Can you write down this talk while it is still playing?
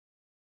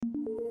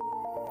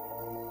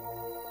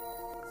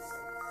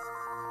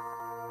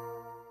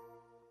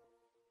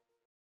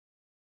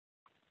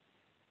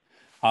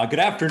Good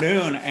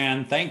afternoon,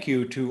 and thank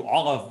you to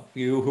all of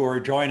you who are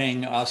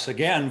joining us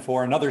again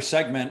for another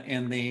segment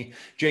in the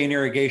Jane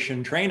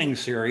Irrigation Training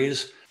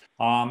Series.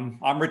 I'm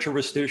Richard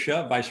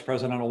Restucia, Vice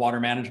President of Water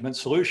Management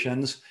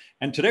Solutions,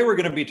 and today we're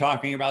going to be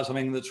talking about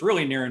something that's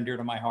really near and dear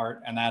to my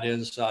heart, and that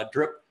is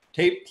drip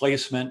tape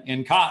placement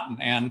in cotton.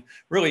 And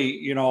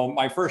really,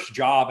 my first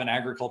job in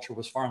agriculture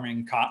was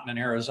farming cotton in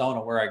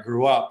Arizona, where I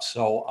grew up.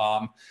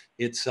 So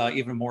it's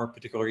even more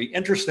particularly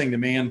interesting to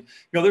me. And,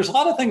 there's a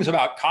lot of things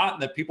about cotton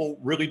that people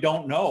really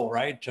don't know,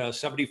 right?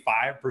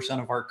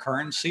 75% of our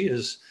currency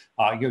is,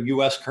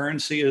 US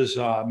currency is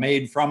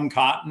made from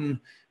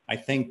cotton. I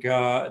think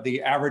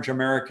the average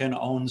American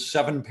owns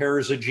 7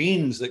 pairs of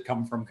jeans that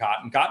come from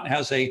cotton. Cotton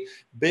has a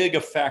big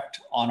effect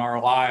on our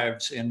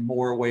lives in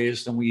more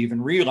ways than we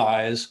even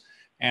realize.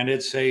 And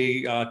it's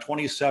a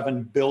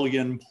 27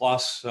 billion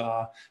plus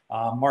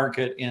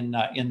market in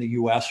the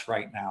US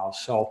right now.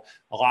 So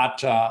a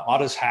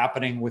lot is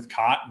happening with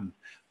cotton.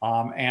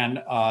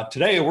 And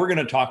today we're going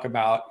to talk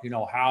about,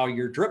 how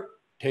your drip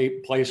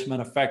tape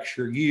placement affects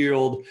your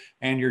yield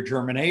and your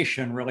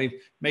germination, really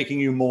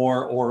making you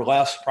more or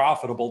less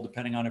profitable,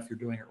 depending on if you're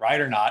doing it right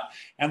or not.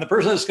 And the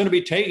person that's going to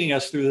be taking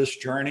us through this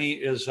journey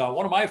is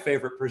one of my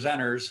favorite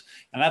presenters,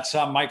 and that's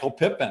Michael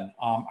Pippen.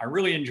 I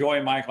really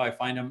enjoy Michael. I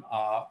find him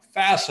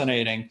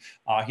fascinating.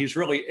 He's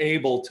really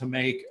able to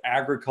make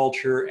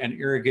agriculture and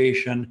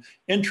irrigation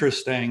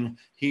interesting.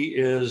 He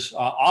is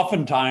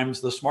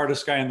oftentimes the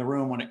smartest guy in the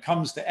room when it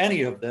comes to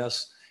any of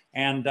this.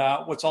 And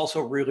what's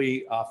also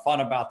really fun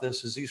about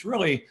this is he's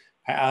really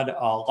had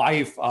a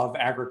life of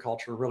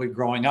agriculture, really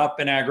growing up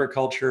in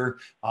agriculture,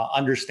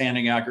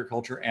 understanding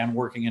agriculture, and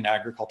working in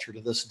agriculture to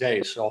this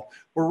day. So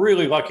we're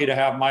really lucky to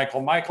have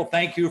Michael. Michael,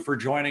 thank you for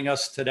joining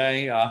us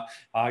today.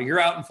 You're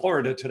out in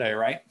Florida today,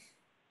 right?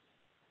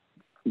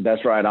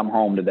 That's right. I'm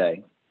home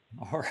today.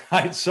 All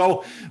right.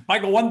 So,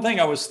 Michael, one thing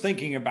I was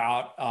thinking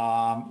about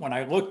when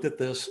I looked at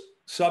this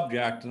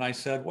subject, and I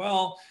said,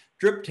 well,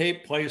 drip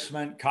tape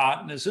placement,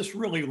 cotton, is this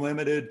really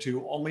limited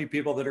to only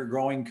people that are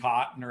growing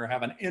cotton or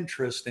have an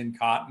interest in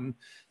cotton?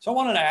 So I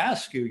wanted to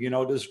ask you,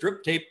 does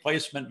drip tape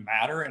placement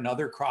matter in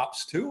other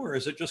crops too, or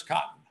is it just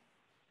cotton?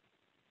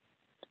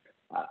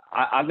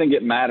 I think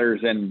it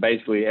matters in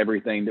basically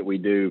everything that we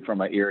do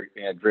from a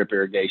drip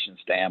irrigation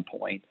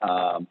standpoint.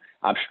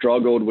 I've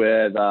struggled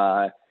with,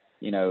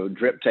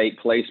 drip tape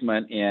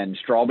placement in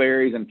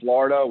strawberries in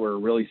Florida, where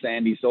really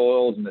sandy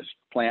soils and the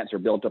plants are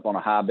built up on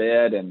a high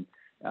bed. And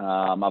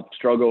I've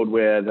struggled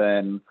with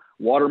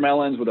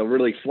watermelons with a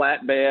really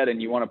flat bed,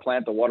 and you want to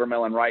plant the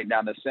watermelon right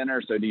down the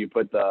center. So do you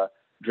put the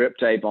drip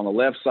tape on the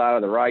left side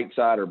or the right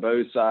side or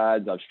both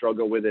sides? I've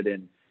struggled with it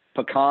in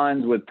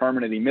pecans with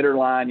permanent emitter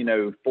line,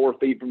 4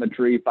 feet from the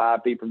tree,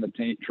 5 feet from the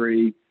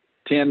tree,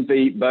 10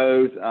 feet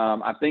both.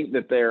 I think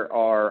that there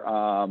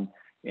are,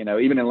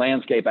 even in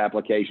landscape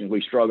applications,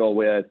 we struggle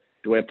with,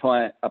 do I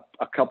put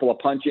a couple of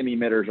punch-in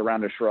emitters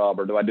around a shrub,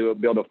 or do I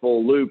build a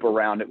full loop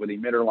around it with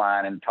emitter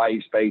line and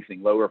tight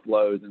spacing, lower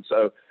flows? And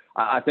so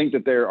I think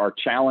that there are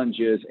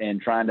challenges in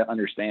trying to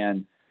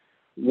understand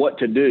what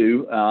to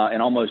do in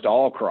almost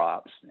all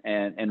crops.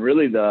 And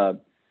really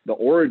the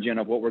origin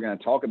of what we're going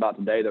to talk about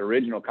today, the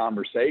original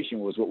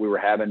conversation, was what we were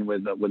having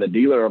with a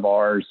dealer of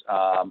ours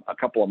a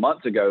couple of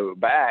months ago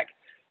back.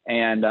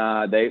 And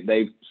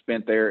they've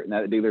spent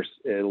that dealer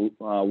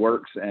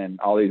works, and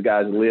all these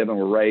guys live and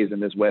were raised in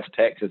this West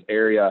Texas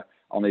area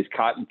on these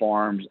cotton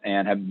farms,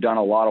 and have done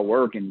a lot of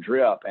work in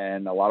drip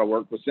and a lot of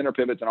work with center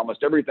pivots and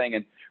almost everything.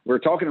 And we're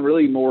talking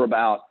really more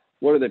about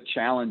what are the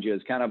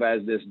challenges kind of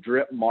as this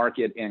drip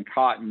market in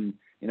cotton,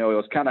 it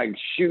was kind of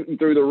shooting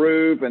through the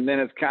roof, and then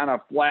it's kind of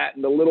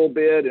flattened a little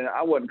bit. And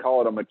I wouldn't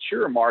call it a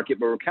mature market,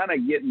 but we're kind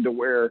of getting to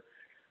where,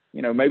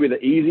 maybe the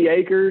easy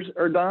acres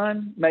are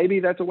done. Maybe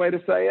that's a way to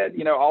say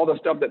it. All the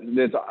stuff that's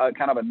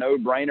kind of a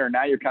no-brainer.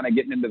 Now you're kind of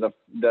getting into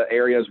the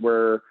areas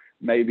where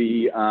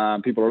maybe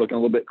people are looking a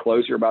little bit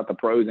closer about the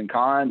pros and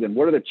cons, and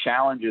what are the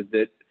challenges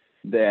that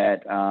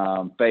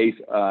face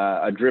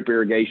a drip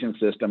irrigation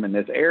system in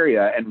this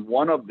area. And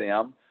one of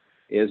them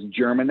is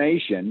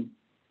germination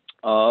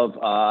of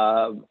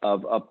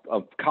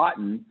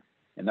cotton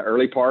in the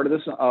early part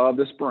of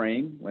the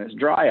spring when it's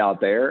dry out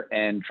there,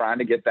 and trying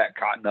to get that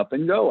cotton up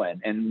and going.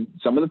 And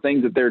some of the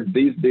things that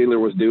these dealer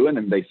was doing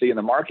and they see in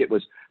the market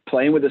was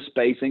playing with the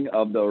spacing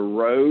of the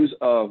rows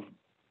of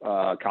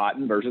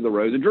cotton versus the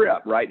rows of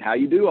drip, right? How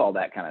you do all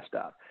that kind of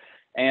stuff.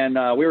 And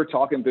we were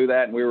talking through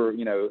that, and we were,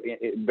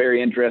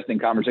 very interesting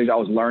conversation. I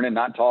was learning,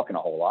 not talking a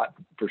whole lot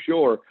for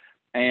sure.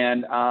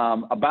 And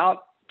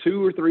about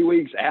 2 or 3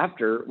 weeks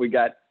after we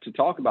got to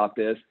talk about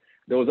this,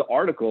 there was an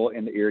article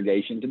in the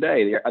Irrigation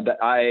Today, the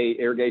IA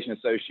Irrigation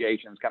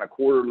Association's kind of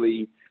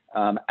quarterly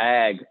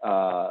ag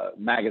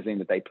magazine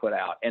that they put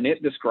out. And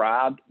it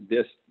described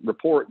this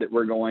report that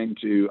we're going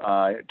to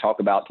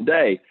talk about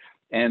today.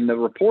 And the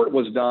report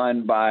was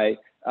done by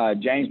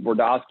James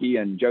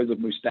Bordowski and Joseph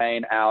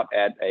Mustaine out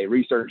at a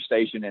research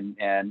station in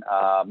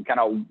kind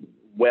of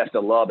west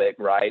of Lubbock,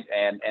 right?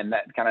 And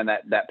that kind of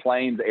that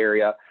plains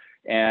area.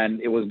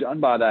 And it was done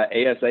by the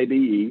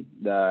ASABE,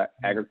 the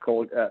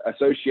Agriculture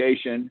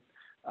Association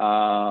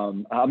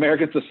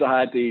American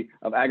Society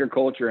of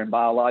Agriculture and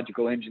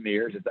Biological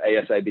Engineers. It's the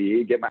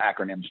ASABE. Get my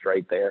acronym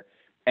straight there.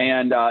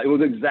 And it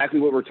was exactly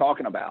what we're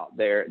talking about.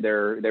 They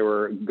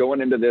were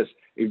going into this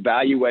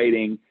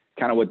evaluating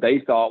kind of what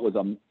they thought was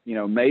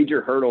a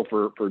major hurdle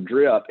for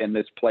drip and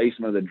this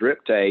placement of the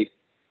drip tape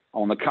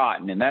on the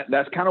cotton. And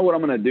that's kind of what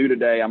I'm going to do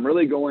today. I'm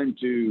really going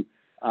to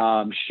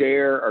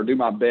share or do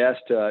my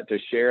best to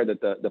share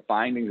that the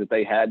findings that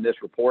they had in this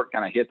report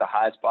kind of hit the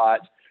high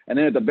spots. And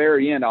then at the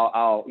very end,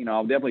 I'll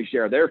definitely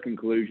share their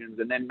conclusions,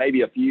 and then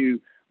maybe a few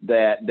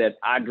that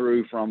I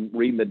drew from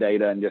reading the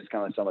data and just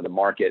kind of some of the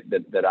market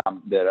that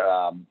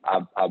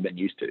I've been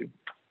used to.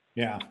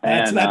 Yeah,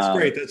 that's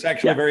great. That's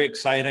actually very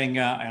exciting,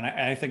 and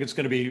I think it's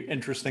going to be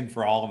interesting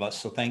for all of us.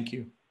 So thank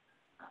you.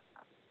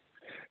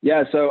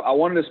 Yeah, so I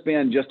wanted to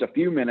spend just a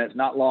few minutes,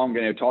 not long,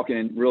 talking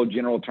in real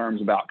general terms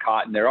about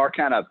cotton. There are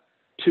kind of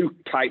two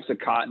types of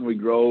cotton we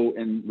grow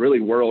in really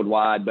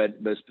worldwide, but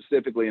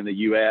specifically in the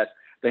U.S.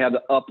 They have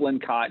the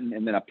upland cotton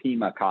and then a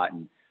Pima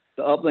cotton.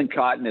 The upland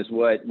cotton is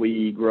what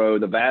we grow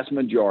the vast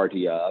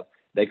majority of.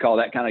 They call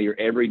that kind of your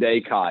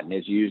everyday cotton.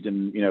 It's used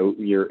in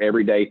your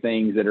everyday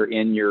things that are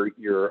in your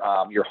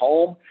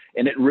home,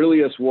 and it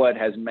really is what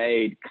has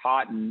made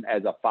cotton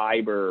as a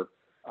fiber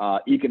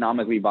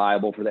economically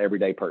viable for the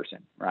everyday person,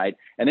 right?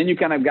 And then you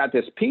kind of got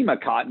this Pima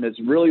cotton that's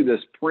really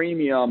this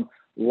premium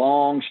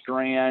long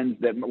strands,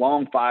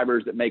 long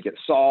fibers that make it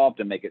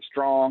soft and make it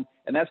strong.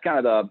 And that's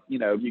kind of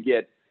you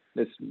get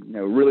this,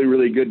 really,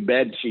 really good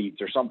bed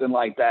sheets or something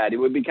like that. It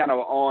would be kind of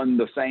on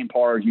the same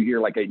par as you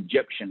hear like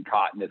Egyptian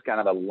cotton. It's kind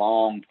of a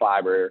long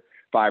fiber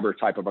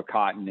type of a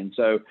cotton. And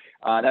so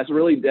that's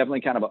really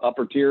definitely kind of an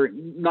upper tier,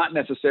 not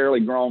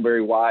necessarily grown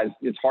very wide.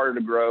 It's harder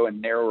to grow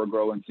and narrower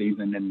growing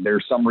season. And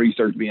there's some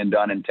research being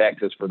done in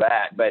Texas for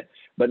that. But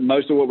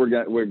most of what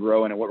we're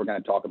growing and what we're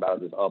going to talk about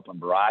is this upland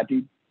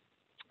variety.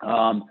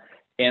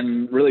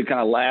 And really kind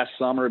of last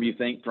summer, if you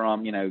think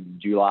from,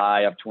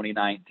 July of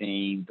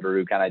 2019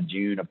 through kind of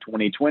June of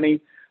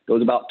 2020, there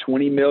was about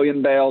 20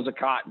 million bales of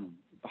cotton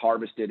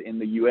harvested in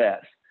the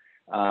U.S.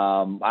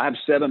 I have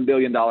 $7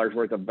 billion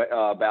worth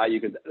of value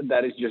because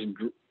that is just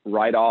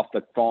right off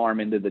the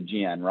farm into the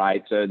gin,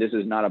 right? So this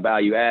is not a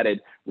value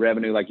added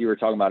revenue like you were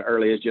talking about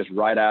earlier. It's just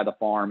right out of the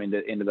farm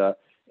into the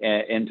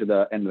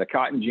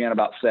cotton gin,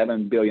 about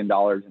 $7 billion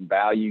in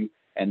value.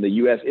 And the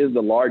U.S. is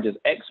the largest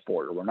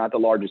exporter. We're not the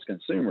largest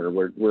consumer.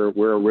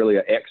 We're really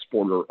an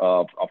exporter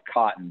of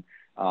cotton.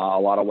 A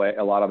lot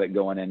of it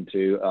going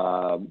into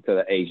to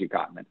the Asia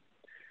continent.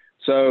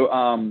 So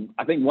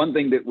I think one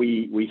thing that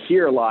we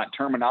hear a lot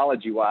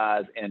terminology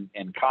wise in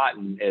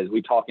cotton is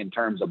we talk in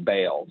terms of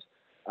bales.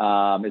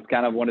 It's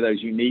kind of one of those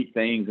unique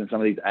things in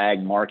some of these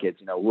ag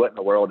markets. What in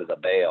the world is a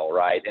bale,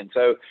 right? And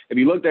so if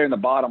you look there in the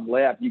bottom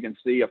left, you can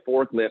see a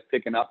forklift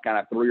picking up kind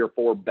of 3 or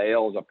 4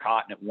 bales of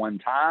cotton at one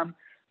time.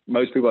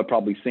 Most people have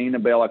probably seen a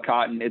bale of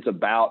cotton. It's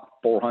about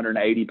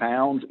 480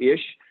 pounds-ish.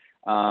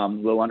 A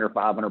little under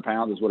 500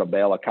 pounds is what a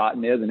bale of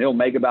cotton is. And it'll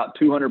make about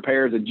 200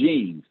 pairs of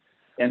jeans.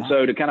 And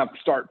so to kind of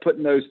start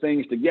putting those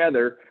things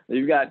together,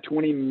 you've got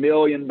 20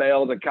 million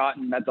bales of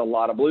cotton. That's a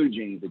lot of blue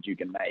jeans that you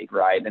can make,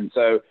 right? And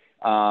so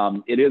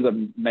it is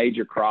a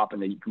major crop in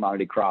the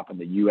commodity crop in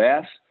the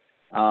U.S.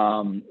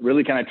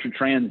 Really kind of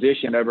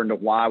transition over into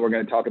why we're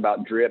going to talk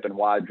about drip and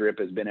why drip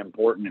has been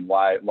important and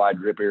why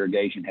drip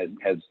irrigation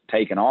has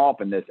taken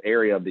off in this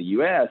area of the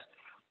U.S.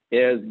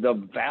 is the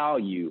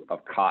value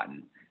of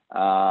cotton.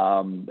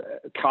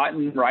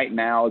 Cotton right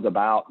now is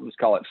about, let's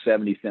call it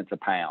 70 cents a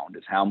pound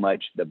is how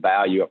much the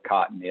value of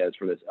cotton is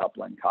for this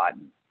upland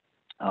cotton.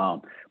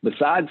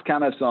 Besides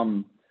kind of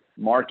some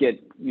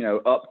market,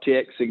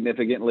 uptick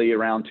significantly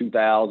around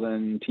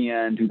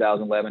 2010,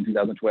 2011,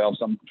 2012,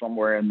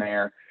 somewhere in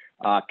there.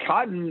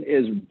 Cotton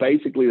is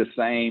basically the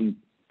same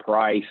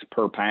price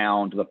per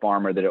pound to the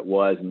farmer that it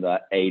was in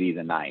the 80s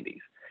and 90s.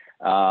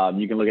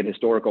 You can look at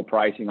historical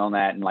pricing on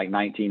that. In like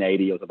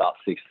 1980, it was about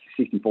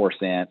 64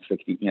 cents,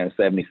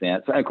 70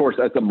 cents. And of course,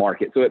 that's the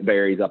market, so it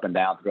varies up and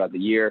down throughout the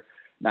year.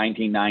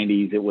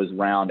 1990s, it was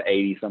around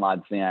 80 some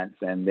odd cents,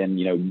 and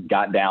then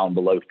got down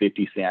below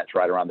 50 cents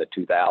right around the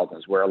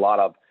 2000s, where a lot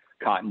of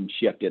cotton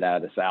shifted out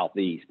of the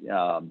Southeast.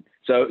 It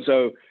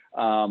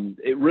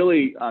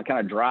really kind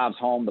of drives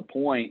home the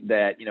point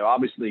that,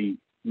 obviously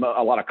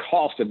a lot of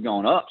costs have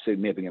gone up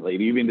significantly. If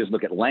you even just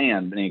look at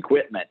land and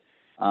equipment,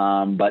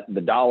 but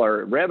the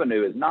dollar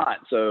revenue is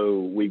not.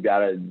 So we've got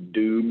to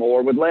do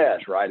more with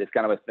less, right? It's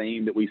kind of a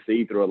theme that we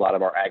see through a lot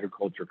of our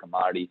agriculture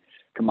commodity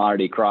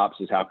crops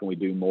is how can we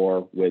do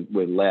more with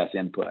less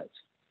inputs.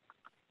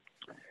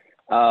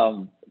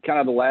 Kind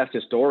of the last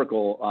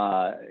historical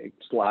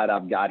slide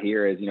I've got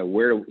here is,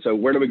 where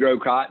do we grow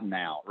cotton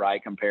now,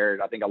 right?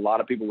 Compared, I think a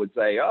lot of people would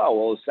say, oh,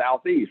 well, the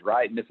Southeast,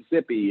 right?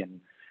 Mississippi and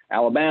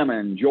Alabama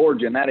and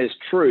Georgia, and that is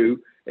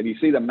true. If you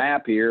see the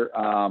map here,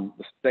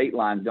 the state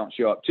lines don't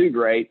show up too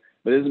great,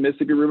 but this is the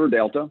Mississippi River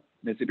Delta.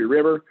 Mississippi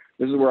River,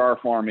 this is where our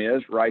farm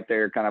is, right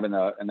there kind of in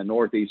the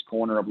northeast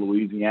corner of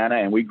Louisiana,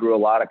 and we grew a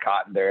lot of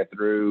cotton there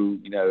through,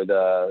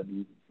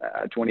 the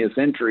 20th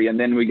century, and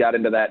then we got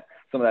into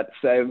some of that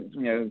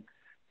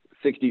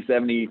 60,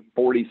 70,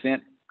 40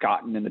 cent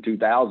cotton in the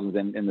 2000s.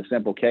 And in the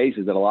simple case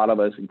is that a lot of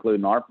us,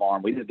 including our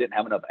farm, we just didn't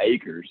have enough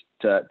acres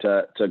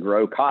to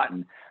grow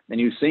cotton. And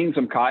you've seen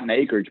some cotton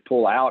acreage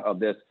pull out of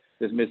this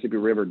Mississippi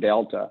River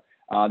Delta.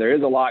 There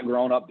is a lot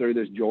grown up through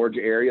this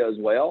Georgia area as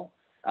well.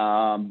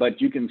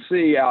 But you can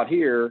see out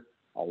here,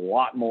 a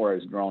lot more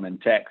is grown in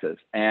Texas,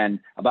 and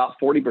about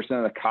 40%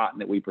 of the cotton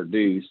that we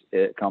produce,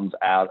 it comes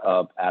out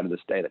of the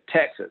state of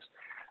Texas.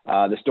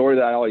 The story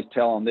that I always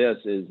tell on this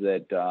is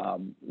that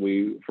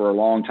for a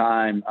long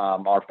time,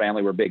 our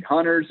family were big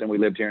hunters, and we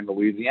lived here in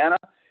Louisiana,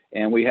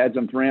 and we had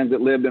some friends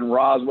that lived in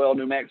Roswell,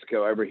 New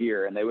Mexico over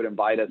here, and they would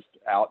invite us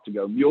out to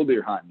go mule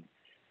deer hunting.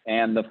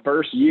 And the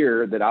first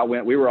year that I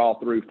went, we were all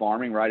through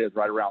farming, right? It was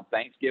right around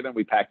Thanksgiving.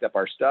 We packed up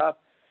our stuff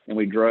and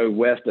we drove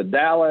west of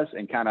Dallas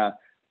and kind of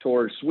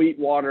towards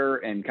Sweetwater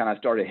and kind of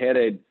started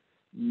headed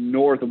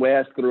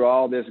northwest through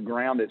all this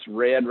ground that's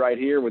red right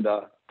here with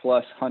a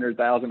plus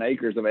 100,000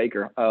 acres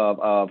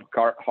of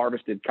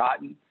harvested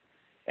cotton.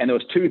 And there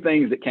was two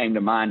things that came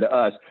to mind to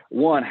us.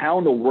 One, how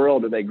in the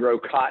world do they grow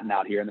cotton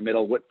out here in the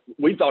middle of what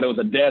we thought it was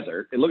a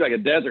desert? It looked like a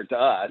desert to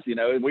us, you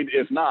know.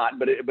 It's not,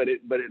 but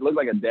it looked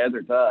like a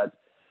desert to us.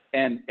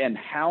 And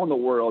how in the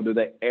world do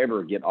they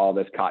ever get all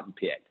this cotton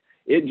picked?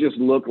 It just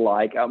looked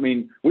like, I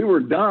mean, we were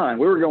done.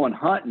 We were going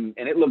hunting,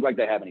 and it looked like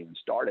they haven't even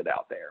started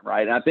out there,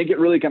 right? And I think it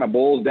really kind of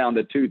boils down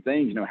to two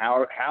things. You know,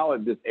 how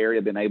has this area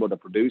been able to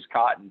produce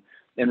cotton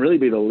and really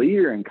be the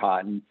leader in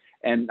cotton?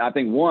 And I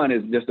think one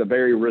is just a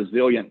very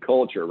resilient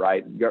culture,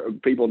 right?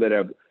 People that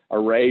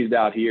are raised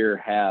out here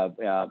have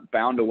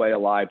found a way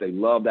of life. They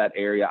love that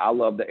area. I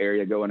love the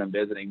area, going and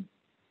visiting,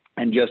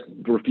 and just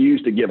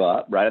refuse to give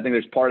up, right? I think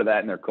there's part of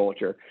that in their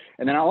culture.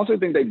 And then I also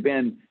think they've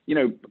been, you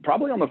know,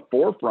 probably on the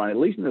forefront, at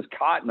least in this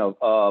cotton,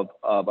 of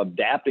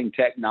adapting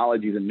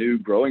technologies and new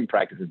growing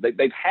practices.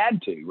 They've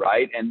had to,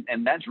 right?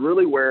 And that's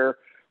really where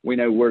we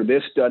know where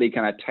this study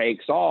kind of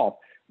takes off.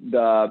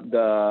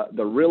 The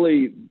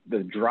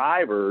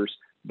drivers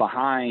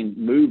behind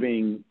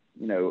moving,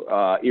 you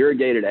know,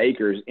 irrigated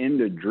acres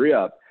into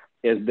drip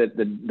is that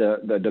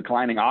the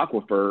declining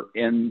aquifer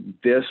in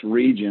this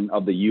region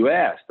of the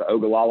U.S., the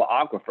Ogallala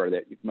Aquifer,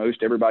 that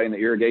most everybody in the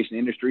irrigation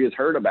industry has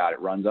heard about. It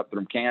runs up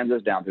from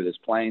Kansas down through this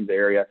plains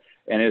area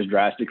and is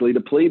drastically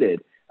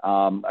depleted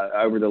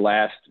over the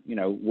last, you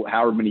know,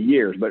 however many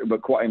years.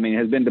 But quite, I mean, it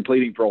has been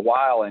depleting for a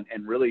while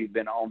and really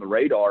been on the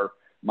radar.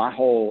 My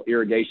whole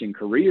irrigation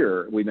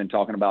career, we've been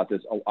talking about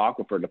this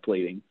aquifer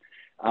depleting.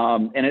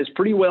 And it's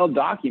pretty well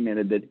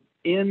documented that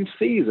in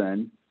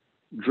season,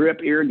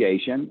 drip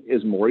irrigation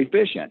is more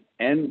efficient.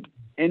 And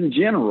in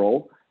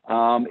general,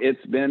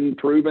 it's been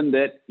proven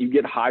that you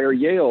get higher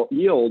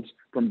yields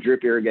from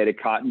drip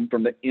irrigated cotton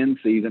from the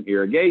in-season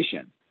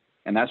irrigation.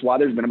 And that's why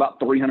there's been about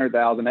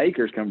 300,000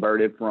 acres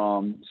converted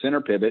from center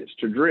pivots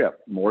to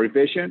drip. More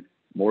efficient,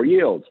 more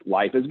yields.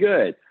 Life is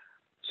good.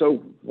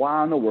 So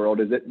why in the world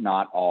is it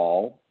not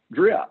all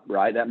drip,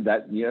 right?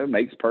 That you know,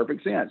 makes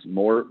perfect sense.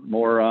 More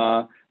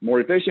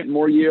efficient,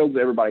 more yields,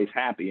 everybody's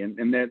happy.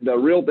 And the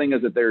real thing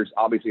is that there's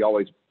obviously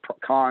always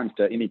cons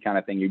to any kind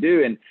of thing you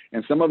do.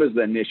 And some of it is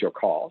the initial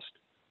cost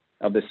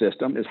of the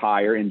system is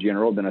higher in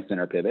general than a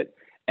center pivot.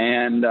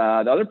 And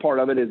the other part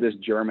of it is this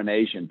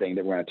germination thing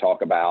that we're going to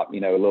talk about, you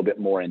know, a little bit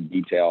more in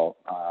detail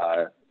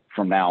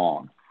from now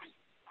on.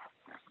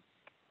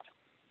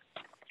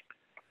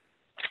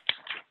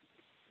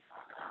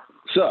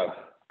 So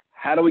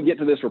how do we get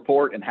to this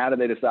report, and how did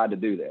they decide to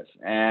do this?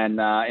 And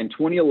in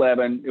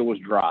 2011, it was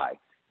dry.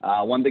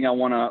 One thing I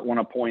want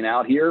to point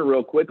out here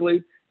real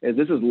quickly is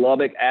this is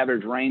Lubbock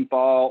average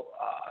rainfall.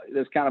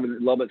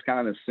 Lubbock's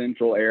kind of the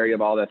central area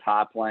of all this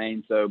high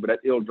plain. So, but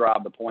it'll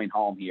drive the point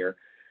home here.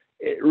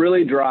 It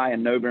really dry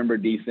in November,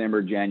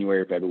 December,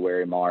 January,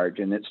 February, March,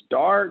 and it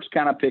starts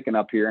kind of picking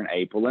up here in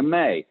April and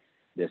May.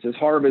 This is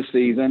harvest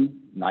season.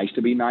 Nice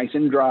to be nice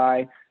and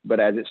dry. But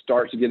as it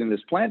starts to get in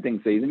this planting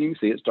season, you can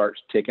see it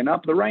starts ticking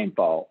up the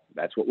rainfall.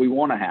 That's what we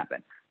want to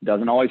happen.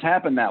 Doesn't always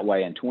happen that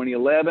way. In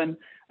 2011,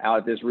 out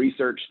at this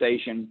research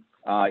station,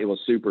 it was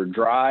super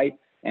dry,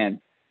 and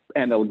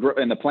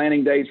the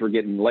planting dates were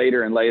getting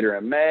later and later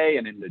in May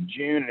and into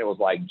June, and it was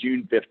like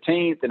June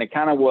 15th, and it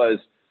kind of was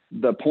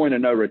the point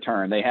of no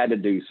return. They had to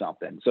do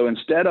something. So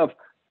instead of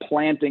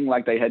planting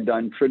like they had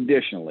done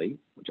traditionally,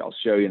 which I'll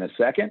show you in a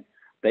second,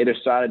 they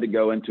decided to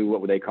go into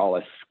what they call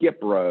a skip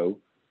row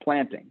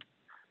planting.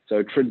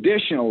 So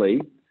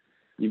traditionally,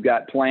 you've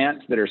got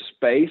plants that are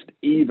spaced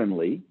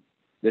evenly.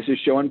 This is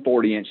showing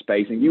 40-inch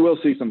spacing. You will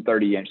see some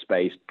 30-inch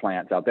spaced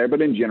plants out there,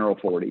 but in general,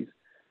 40s.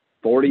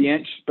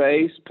 40-inch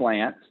spaced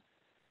plants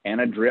and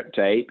a drip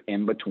tape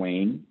in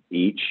between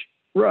each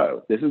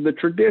row. This is the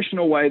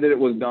traditional way that it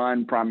was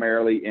done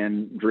primarily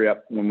in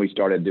drip when we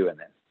started doing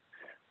this.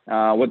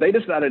 What they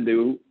decided to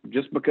do,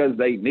 just because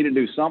they needed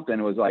to do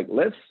something, was like,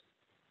 let's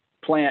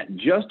plant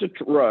just a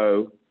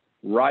row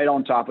right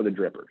on top of the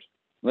drippers.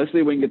 Let's see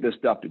if we can get this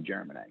stuff to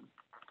germinate.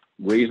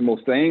 Reasonable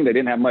thing. They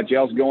didn't have much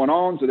else going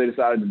on, so they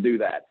decided to do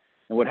that.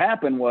 And what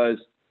happened was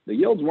the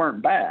yields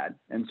weren't bad.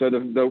 And so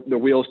the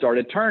wheels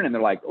started turning.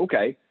 They're like,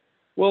 okay,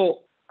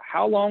 well,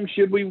 how long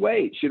should we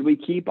wait? Should we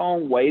keep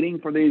on waiting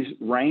for these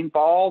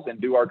rainfalls and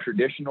do our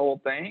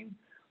traditional thing?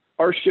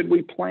 Or should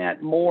we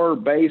plant more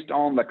based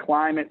on the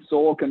climate,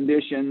 soil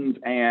conditions,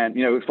 and,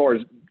 as far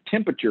as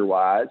temperature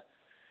wise,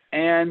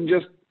 and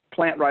just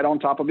plant right on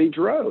top of each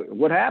row?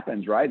 What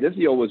happens, right? This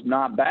yield was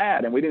not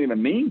bad, and we didn't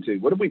even mean to.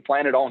 What if we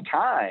planted on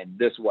time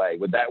this way?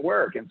 Would that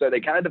work? And so they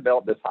kind of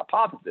developed this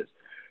hypothesis.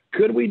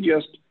 Could we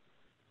just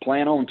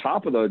plant on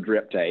top of those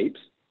drip tapes?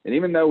 And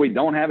even though we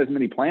don't have as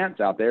many plants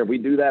out there, if we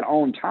do that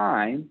on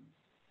time,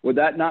 would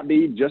that not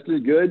be just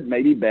as good,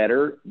 maybe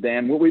better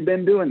than what we've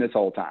been doing this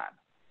whole time?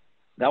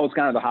 That was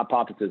kind of the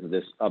hypothesis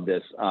of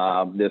this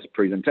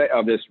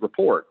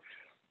report.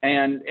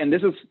 And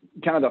this is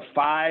kind of the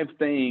 5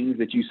 things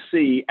that you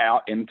see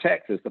out in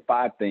Texas. The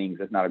 5 things,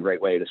 that's not a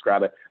great way to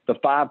describe it. The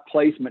 5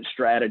 placement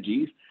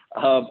strategies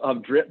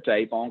of drip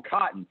tape on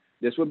cotton.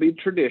 This would be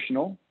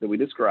traditional that we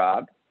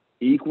described,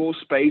 equal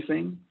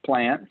spacing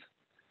plants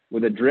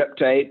with a drip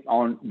tape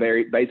on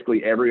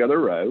basically every other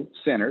row,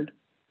 centered.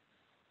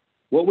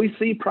 What we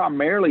see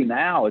primarily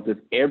now is this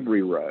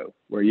every row,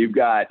 where you've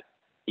got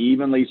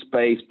evenly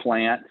spaced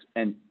plants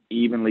and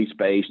evenly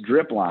spaced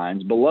drip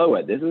lines below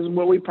it. This is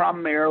what we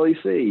primarily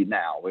see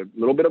now. A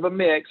little bit of a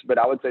mix, but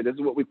I would say this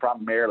is what we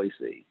primarily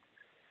see.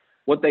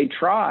 What they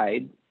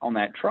tried on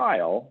that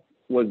trial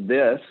was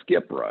this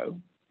skip row,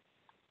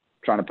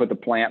 trying to put the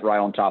plant right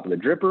on top of the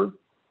dripper.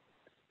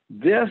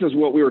 This is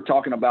what we were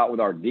talking about with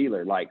our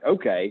dealer. Like,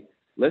 okay,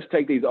 let's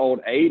take these old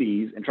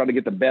 80s and try to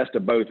get the best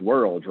of both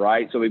worlds,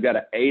 right? So we've got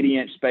an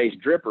 80-inch spaced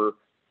dripper,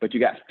 but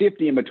you got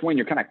 50 in between.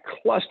 You're kind of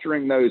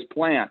clustering those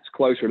plants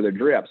closer to the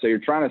drip. So you're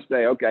trying to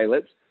say, okay,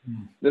 let's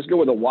go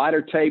with a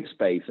wider tape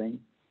spacing,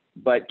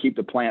 but keep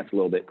the plants a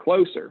little bit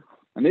closer.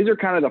 And these are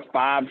kind of the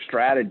 5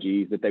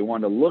 strategies that they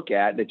wanted to look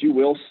at that you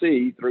will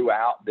see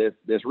throughout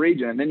this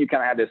region. And then you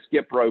kind of have this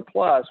skip row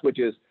plus, which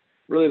is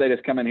really they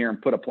just come in here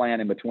and put a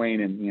plant in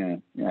between,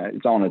 and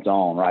it's on its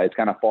own, right? It's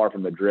kind of far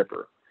from the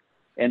dripper.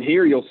 And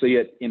here you'll see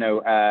it,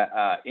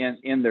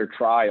 in their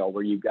trial,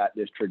 where you've got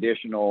this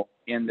traditional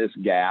in this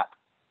gap,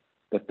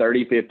 the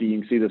 30-50. You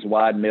can see this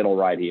wide middle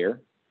right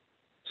here.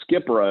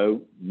 Skip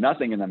row,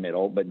 nothing in the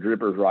middle, but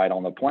drippers right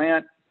on the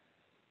plant.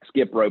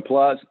 Skip row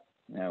plus,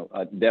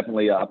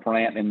 definitely a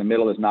plant in the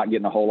middle that's not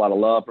getting a whole lot of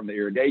love from the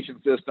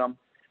irrigation system.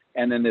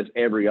 And then this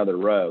every other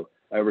row.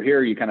 Over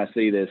here, you kind of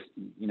see this,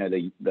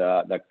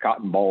 the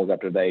cotton bolls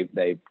after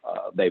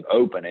they've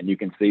opened, and you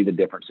can see the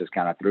differences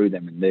kind of through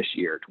them in this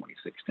year,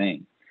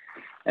 2016.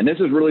 And this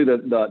is really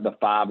the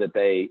 5 that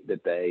they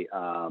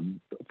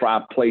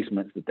 5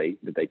 placements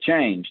that they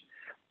changed.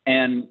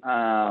 And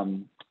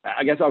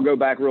I guess I'll go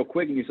back real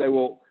quick, and you say,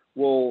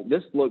 well,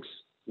 this looks.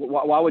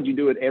 Why would you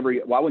do it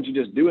why wouldn't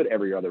you just do it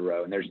every other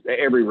row? And there's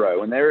every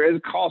row, and there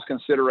is cost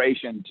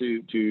consideration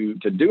to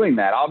doing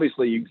that.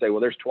 Obviously, you can say,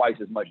 well, there's twice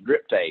as much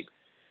drip tape,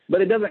 but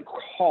it doesn't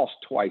cost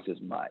twice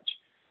as much.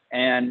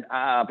 And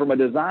from a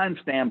design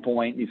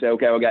standpoint, you say,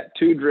 okay, we got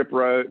 2 drip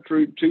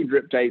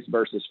tapes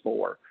versus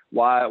 4.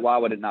 Why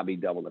would it not be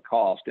double the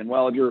cost? And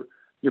well, if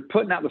you're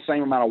putting out the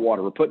same amount of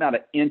water, we're putting out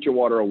 1 inch of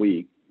water a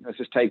week. Let's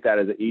just take that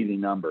as an easy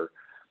number.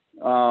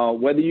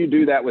 Whether you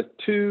do that with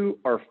 2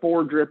 or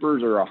 4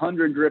 drippers or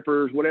 100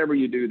 drippers, whatever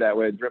you do that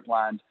with drip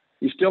lines,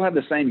 you still have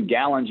the same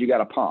gallons you got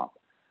to pump.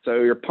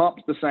 So your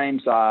pump's the same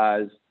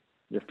size,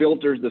 your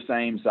filter's the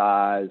same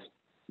size,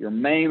 your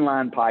main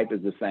line pipe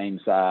is the same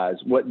size.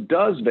 What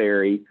does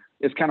vary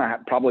is kind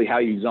of probably how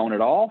you zone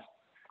it off.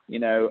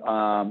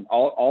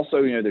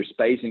 Also, there's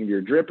spacing of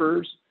your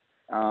drippers.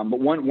 But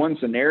one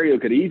scenario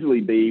could easily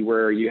be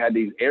where you had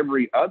these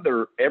every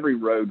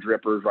row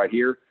drippers right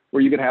here,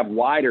 where you could have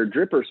wider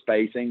dripper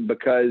spacing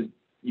because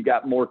you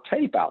got more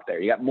tape out there.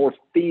 You got more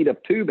feet of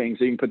tubing,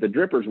 so you can put the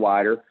drippers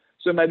wider.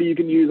 So maybe you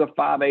can use a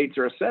 5/8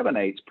 or a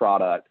 7/8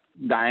 product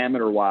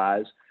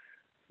diameter-wise,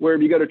 where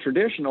if you go to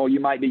traditional, you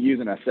might be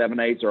using a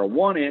 7/8 or a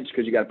 1 inch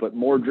because you got to put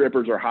more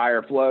drippers or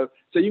higher flow.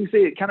 So you can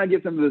see it kind of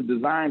gets into the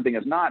design thing.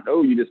 It's not,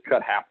 you just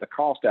cut half the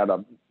cost out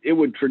of it. It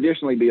would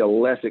traditionally be a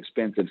less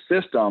expensive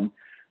system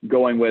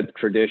going with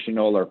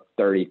traditional or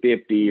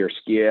 30-50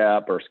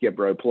 or skip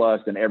row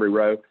plus than every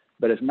row,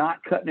 but it's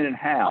not cutting it in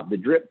half. The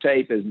drip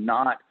tape is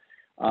not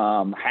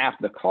half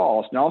the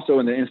cost. And also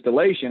in the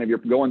installation, if you're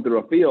going through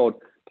a field,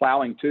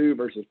 plowing 2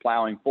 versus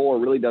plowing 4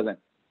 really doesn't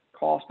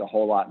cost a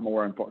whole lot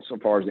more so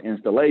far as the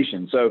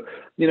installation. So,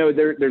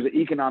 there's an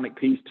economic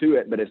piece to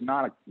it, but it's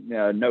not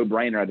a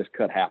no-brainer. I just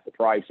cut half the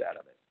price out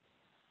of it.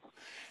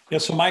 Yeah,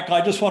 so Michael,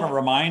 I just want to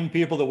remind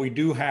people that we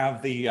do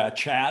have the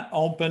chat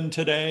open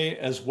today,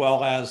 as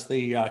well as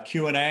the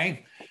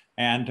Q&A.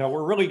 And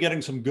we're really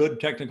getting some good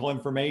technical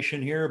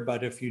information here,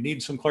 but if you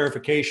need some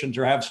clarifications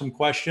or have some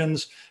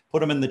questions, put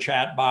them in the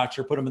chat box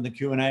or put them in the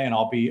Q&A, and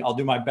I'll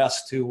do my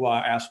best to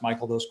ask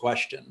Michael those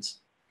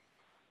questions.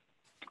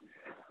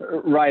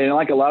 Right, and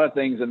like a lot of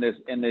things in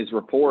this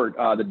report,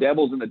 the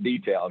devil's in the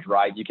details,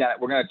 right?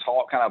 We're going to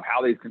talk kind of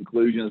how these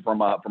conclusions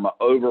from an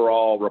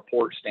overall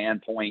report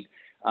standpoint.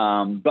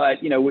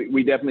 But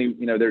we definitely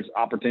there's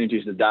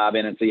opportunities to dive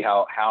in and see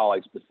how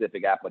a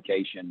specific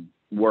application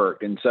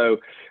worked. And so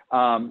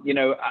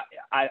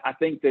I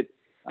think that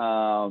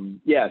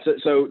Yeah.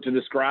 So to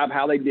describe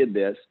how they did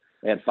this,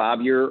 they had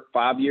 5 years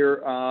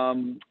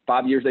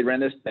they ran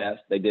this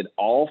test. They did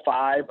all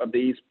 5 of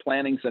these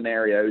planting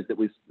scenarios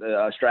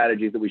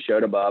strategies that we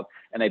showed above,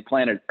 and they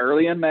planted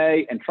early in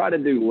May and tried to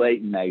do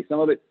late in May.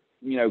 Some of it,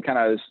 kind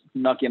of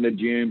snuck into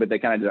June, but they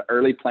kind of did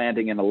early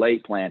planting and a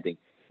late planting.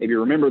 If you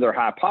remember, their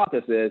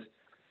hypothesis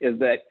is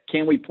that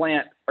can we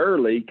plant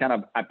early, kind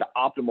of at the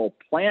optimal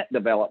plant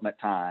development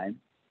time,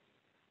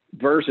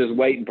 versus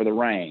waiting for the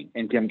rain,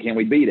 and can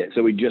we beat it?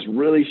 So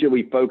should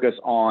we focus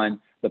on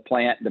the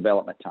plant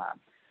development time?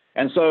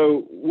 And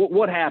so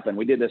what happened?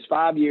 We did this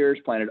 5 years,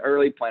 planted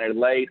early, planted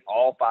late,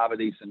 all 5 of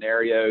these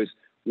scenarios.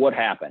 What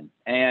happened?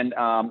 And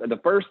the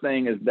first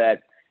thing is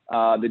that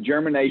the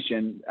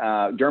germination,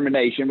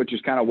 which is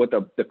kind of what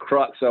the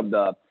crux of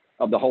the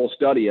whole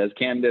study is,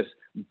 can this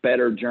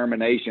better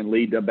germination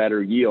lead to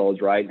better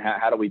yields, right? And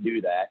how do we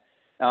do that?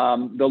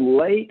 The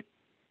late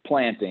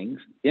plantings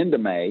into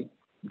May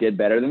did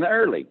better than the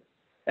early.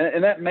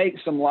 And that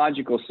makes some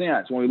logical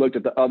sense when we looked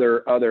at the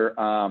other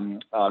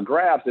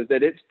graphs, is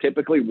that it's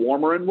typically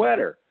warmer and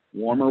wetter.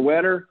 Warmer,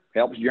 wetter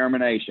helps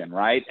germination,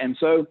 right? And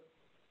so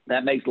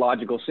that makes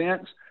logical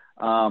sense.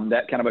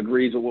 That kind of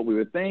agrees with what we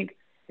would think.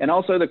 And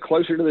also, the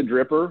closer to the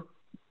dripper,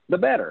 the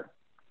better.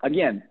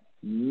 Again,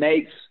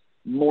 makes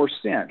more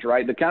sense,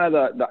 right? The kind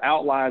of the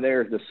outlier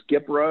there is the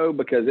skip row,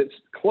 because it's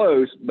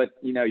close, but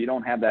you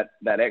don't have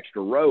that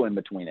extra row in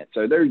between it.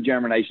 So their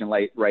germination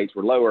rates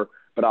were lower,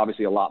 but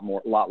obviously a lot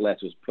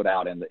less was put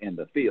out in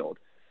the field.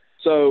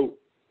 So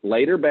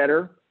later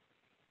better,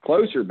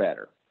 closer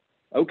better.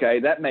 Okay,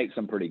 that makes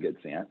some pretty good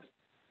sense.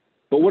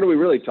 But what are we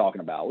really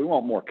talking about? We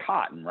want more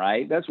cotton,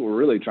 right? That's what we're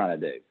really trying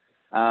to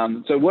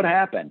do. So what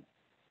happened?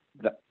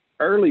 The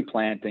early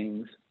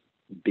plantings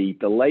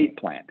beat the late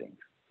plantings.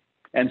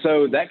 And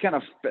so that kind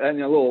of a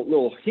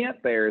little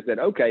hint there is that,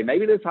 okay,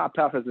 maybe this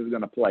hypothesis is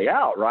going to play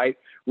out, right?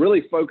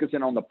 Really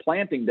focusing on the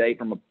planting date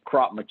from a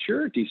crop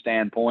maturity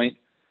standpoint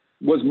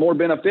was more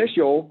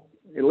beneficial,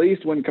 at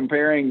least when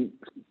comparing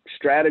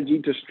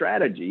strategy to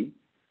strategy,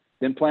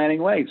 than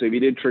planting late. So if you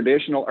did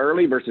traditional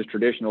early versus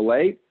traditional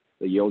late,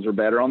 the yields are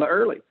better on the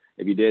early.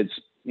 If you did,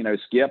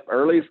 skip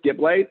early, skip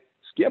late,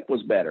 skip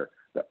was better.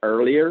 The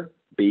earlier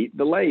beat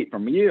the late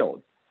from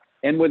yield.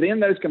 And within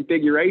those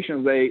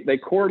configurations, they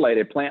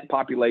correlated plant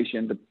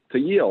population to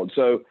yield.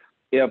 So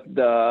if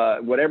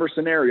whatever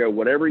scenario,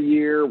 whatever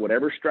year,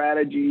 whatever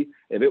strategy,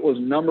 if it was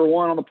number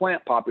 1 on the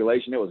plant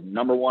population, it was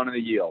number 1 in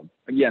the yield.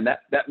 Again,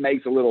 that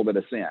makes a little bit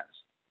of sense.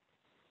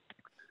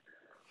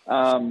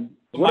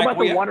 What about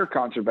the water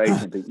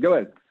conservation piece? Go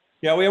ahead.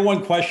 Yeah, we have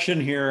one question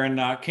here. And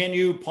can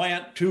you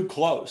plant too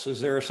close?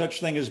 Is there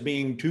such thing as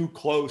being too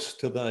close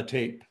to the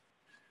tape?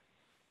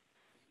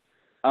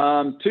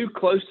 Too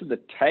close to the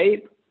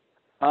tape?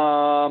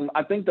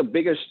 I think the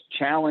biggest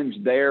challenge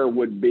there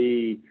would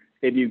be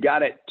if you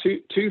got it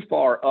too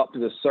far up to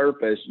the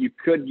surface, you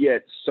could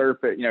get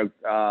too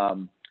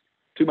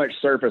much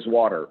surface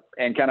water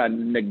and kind of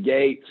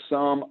negate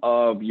some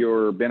of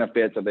your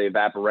benefits of the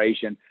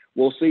evaporation.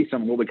 We'll see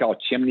some what we call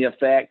chimney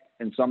effect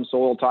in some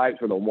soil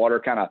types, where the water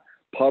kind of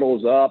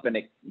puddles up and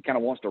it kind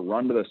of wants to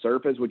run to the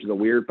surface, which is a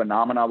weird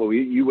phenomenon, but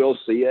you will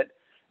see it.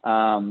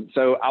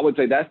 So I would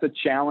say that's the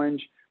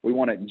challenge. We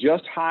want it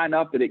just high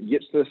enough that it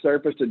gets to the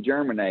surface to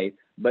germinate,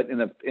 but in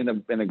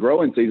the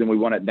growing season, we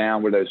want it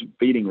down where those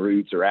feeding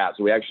roots are at.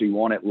 So we actually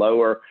want it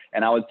lower.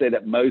 And I would say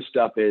that most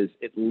stuff is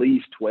at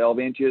least 12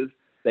 inches.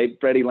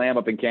 Freddie Lamb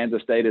up in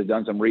Kansas State has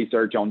done some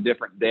research on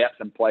different depths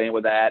and playing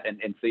with that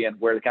and seeing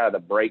where kind of the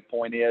break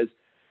point is.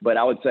 But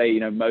I would say,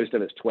 most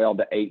of it's 12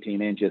 to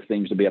 18 inches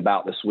seems to be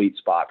about the sweet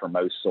spot for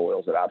most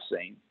soils that I've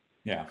seen.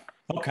 Yeah.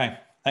 Okay.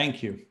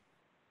 Thank you.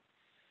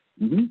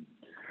 Mm-hmm.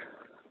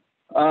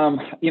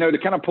 To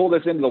kind of pull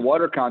this into the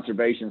water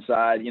conservation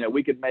side,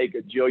 we could make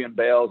a jillion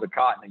bales of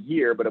cotton a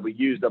year, but if we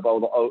used up all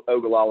the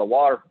Ogallala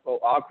water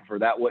aquifer,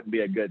 that wouldn't be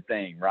a good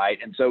thing, right?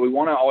 And so we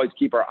want to always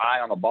keep our eye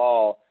on the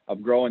ball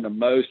of growing the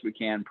most we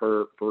can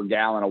per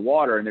gallon of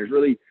water. And there's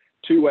really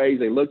 2 ways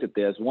they looked at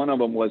this. One of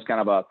them was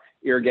kind of a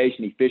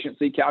irrigation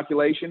efficiency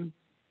calculation,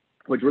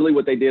 which really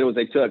what they did was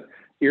they took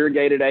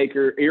irrigated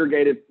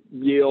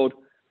yield,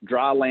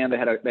 dry land. They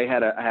had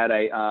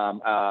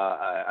an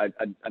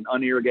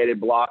unirrigated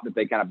block that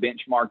they kind of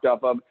benchmarked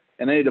off of,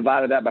 and then they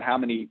divided that by how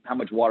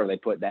much water they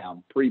put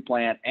down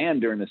pre-plant and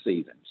during the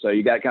season. So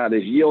you got kind of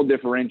this yield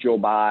differential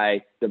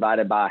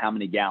divided by how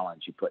many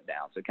gallons you put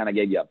down. So it kind of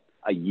gave you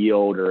a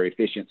yield or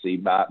efficiency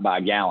by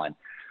a gallon.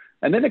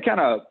 And then to kind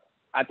of,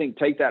 I think,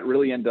 take that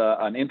really into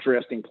an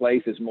interesting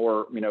place is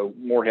more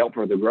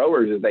helpful for the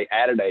growers, is they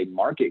added a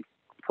market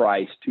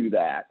price to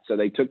that. So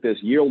they took this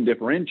yield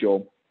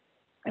differential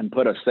and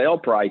put a sale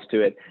price to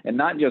it, and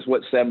not just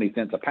what 70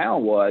 cents a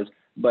pound was,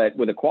 but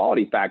with a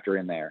quality factor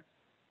in there.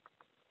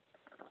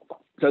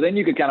 So then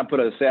you could kind of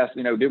assess,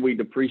 did we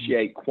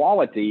depreciate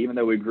quality even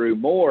though we grew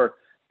more?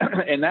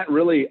 And that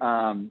really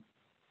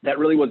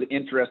was an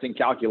interesting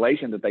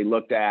calculation that they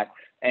looked at.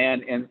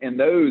 And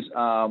those,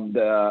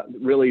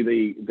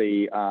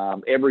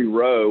 every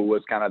row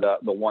was kind of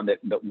the one that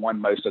won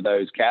most of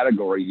those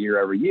categories year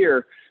over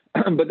year.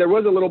 but there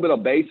was a little bit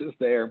of basis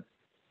there.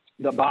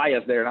 The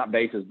bias there, not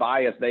basis,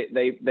 bias.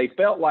 They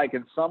felt like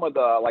in some of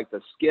the, like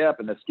the skip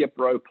and the skip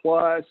row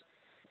plus,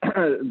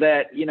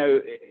 that, you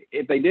know,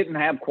 if they didn't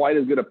have quite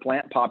as good a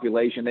plant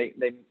population, they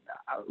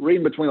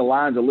reading between the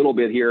lines a little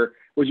bit here,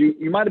 was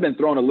you might have been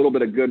throwing a little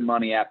bit of good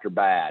money after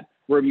bad.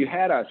 Where if you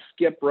had a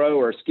skip row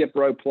or a skip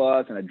row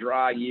plus and a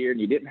dry year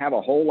and you didn't have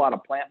a whole lot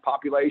of plant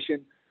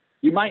population,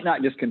 you might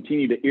not just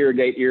continue to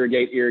irrigate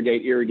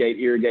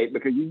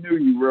because you knew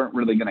you weren't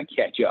really going to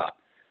catch up.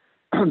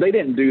 They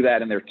didn't do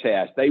that in their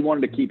test. They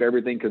wanted to keep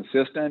everything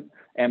consistent.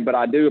 But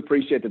I do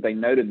appreciate that they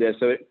noted this.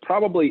 So it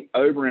probably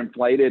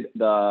overinflated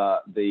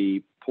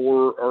the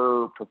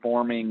poorer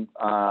performing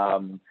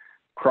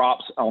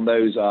crops on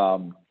those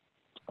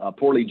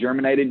poorly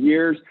germinated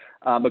years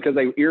because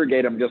they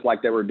irrigate them just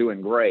like they were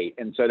doing great.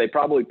 And so they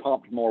probably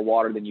pumped more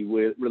water than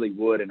you really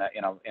would in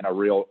a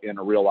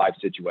real life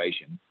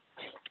situation.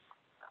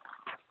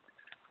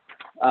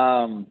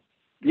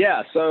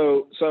 Yeah.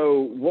 So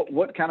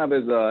what kind of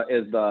is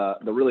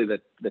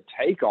the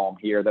take home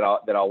here that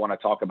I want to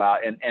talk about,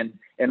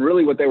 and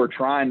really what they were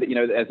trying to, you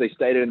know, as they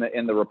stated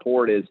in the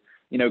report is,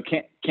 you know,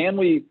 can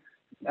we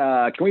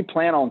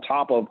plant on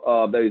top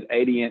of those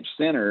 80-inch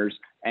centers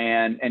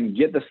and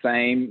get the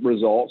same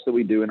results that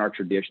we do in our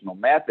traditional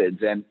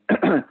methods,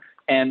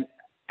 and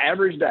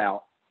averaged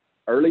out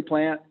early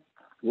plant,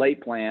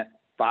 late plant,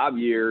 5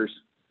 years,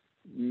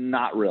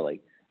 not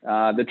really.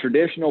 The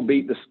traditional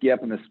beat the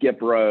skip and the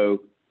skip row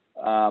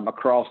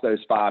across those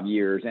 5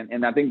 years.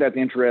 And I think that's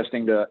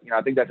interesting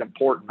I think that's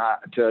important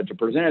to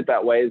present it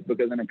that way, is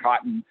because in a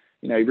cotton,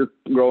 you know, if you're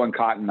growing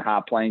cotton in the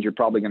high plains, you're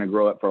probably going to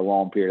grow it for a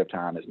long period of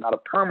time. It's not a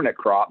permanent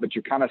crop, but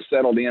you're kind of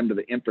settled into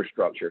the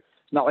infrastructure.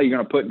 It's not like you're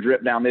going to put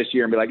drip down this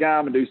year and be like,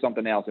 I'm going to do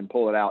something else and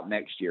pull it out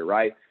next year,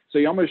 right? So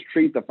you almost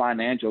treat the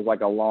financials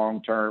like a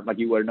long-term, like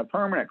you would in a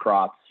permanent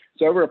crop.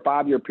 So over a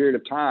 5-year period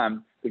of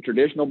time, the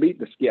traditional beat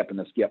the skip and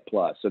the skip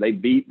plus. So they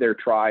beat their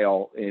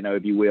trial, you know,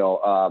 if you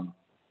will,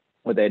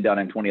 what they had done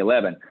in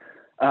 2011.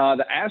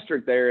 The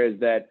asterisk there is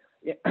that,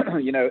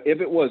 you know, if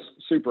it was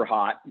super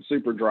hot,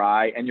 super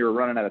dry, and you're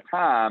running out of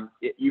time,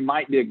 you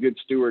might be a good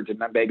steward to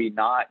maybe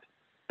not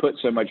put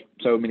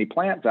so many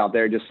plants out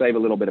there, just save a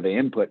little bit of an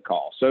input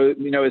cost. So,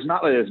 you know, it's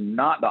not that it's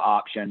not the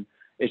option.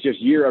 It's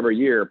just year over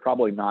year,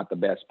 probably not the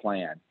best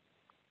plan.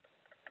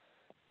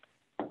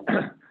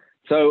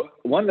 So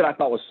one that I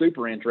thought was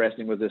super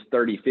interesting was this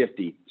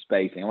 30-50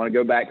 spacing. I want to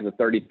go back to the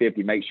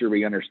 30-50, make sure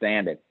we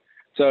understand it.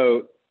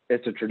 So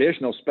it's a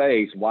traditional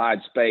space, wide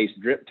space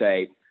drip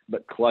tape,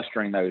 but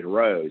clustering those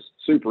rows.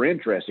 Super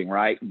interesting,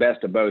 right?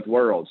 Best of both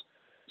worlds.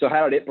 So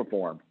how did it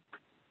perform?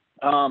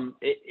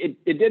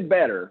 It did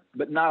better,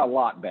 but not a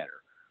lot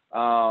better.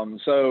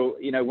 So,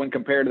 you know, when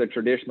compared to the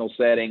traditional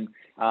setting,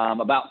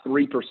 about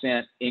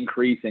 3%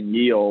 increase in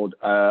yield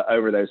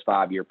over those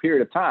 5-year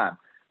period of time.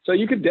 So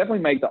you could definitely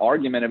make the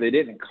argument if it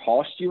didn't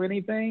cost you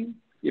anything,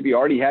 if you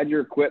already had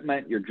your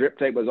equipment, your drip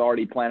tape was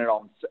already planted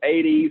on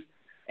 80s,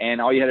 and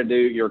all you had to do,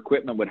 your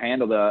equipment would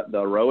handle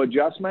the row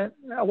adjustment,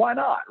 why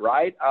not,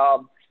 right?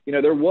 You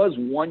know, there was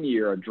 1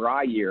 year, a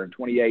dry year in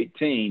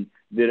 2018,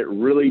 that it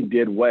really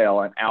did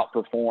well and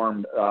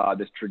outperformed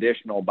this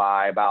traditional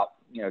by about,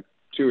 you know,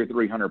 200 or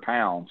 300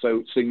 pounds.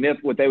 So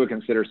what they would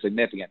consider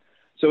significant.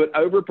 So it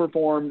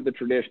overperformed the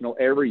traditional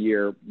every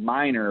year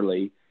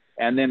minorly,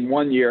 and then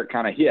 1 year it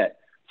kind of hit.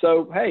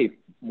 So, hey,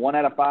 1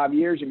 out of 5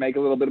 years, you make a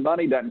little bit of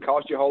money, doesn't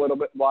cost you a whole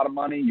lot of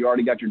money. You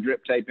already got your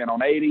drip tape in on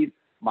 80s.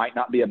 Might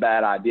not be a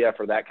bad idea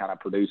for that kind of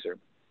producer.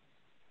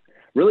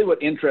 Really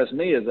what interests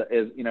me is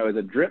you know, as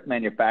a drip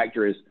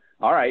manufacturer is,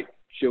 all right,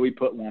 should we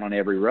put one on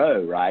every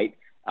row, right?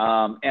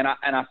 And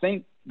I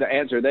think the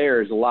answer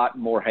there is a lot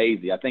more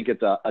hazy. I think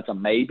it's a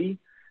maybe.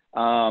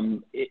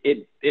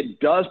 It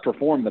does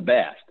perform the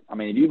best. I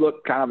mean, if you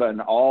look kind of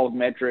in all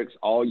metrics,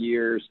 all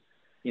years,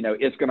 you know,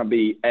 it's going to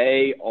be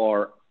A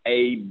or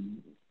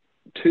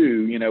A2,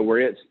 you know, where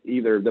it's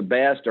either the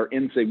best or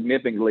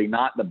insignificantly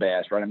not the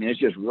best, right? I mean, it's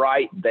just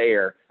right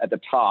there at the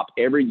top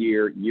every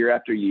year, year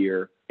after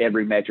year,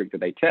 every metric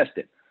that they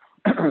tested.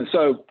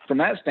 So from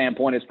that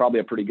standpoint, it's probably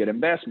a pretty good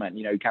investment.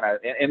 You know, kind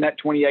of in that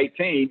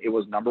 2018, it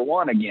was number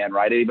one again,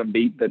 right? It even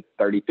beat the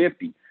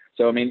 30-50.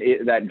 So, I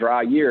mean, that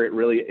dry year, it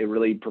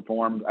really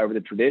performed over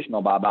the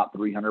traditional by about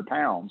 300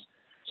 pounds.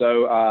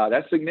 So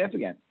that's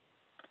significant,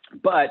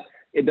 but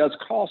it does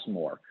cost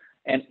more.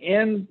 And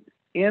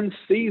in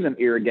season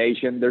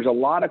irrigation, there's a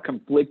lot of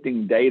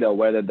conflicting data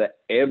whether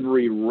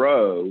every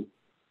row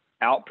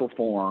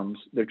outperforms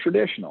the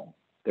traditional.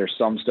 There's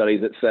some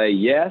studies that say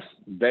yes,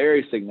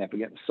 very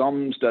significant.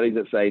 Some studies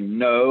that say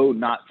no,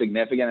 not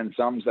significant, and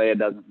some say it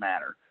doesn't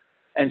matter.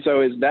 And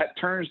so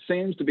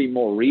seems to be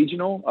more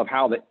regional of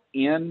how the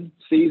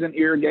in-season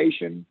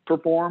irrigation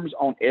performs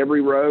on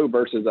every row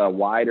versus a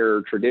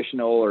wider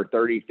traditional or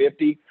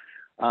 30-50.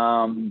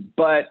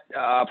 But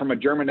from a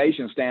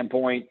germination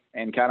standpoint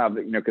and kind of,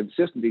 you know,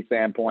 consistency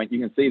standpoint, you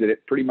can see that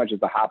it pretty much is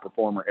the high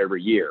performer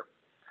every year.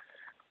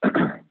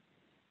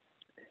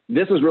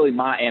 This is really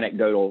my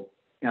anecdotal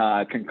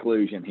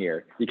conclusion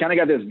here. You kind of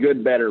got this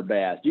good, better,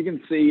 best. You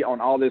can see on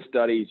all these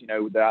studies, you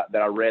know, that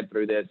I read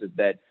through this, is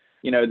that,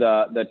 you know,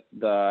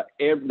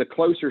 the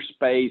closer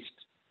spaced,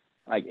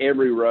 like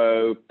every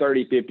row,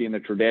 30, 50 in the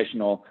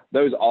traditional,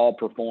 those all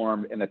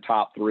performed in the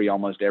top 3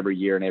 almost every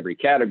year in every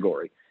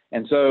category.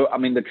 And so, I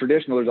mean, the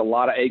traditional, there's a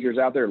lot of acres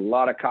out there, a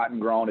lot of cotton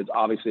grown. It's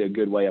obviously a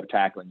good way of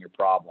tackling your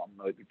problem,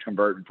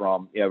 converting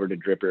from over to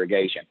drip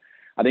irrigation.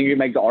 I think you can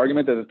make the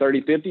argument that the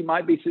 30-50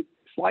 might be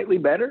slightly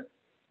better.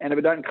 And if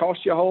it doesn't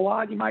cost you a whole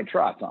lot, you might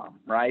try some,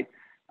 right?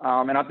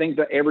 And I think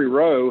that every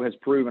row has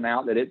proven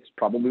out that it's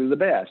probably the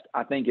best.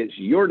 I think it's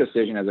your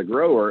decision as a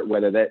grower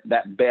whether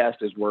that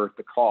best is worth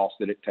the cost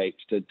that it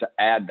takes to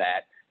add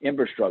that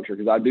infrastructure.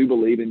 Because I do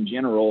believe in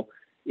general,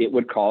 it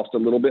would cost a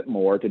little bit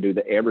more to do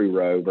the every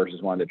row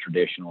versus one of the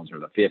traditionals or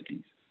the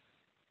 50s.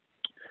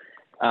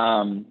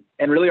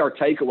 And really our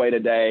takeaway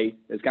today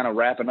is kind of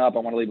wrapping up. I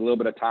want to leave a little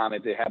bit of time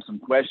if they have some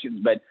questions,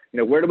 but you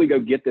know, where do we go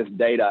get this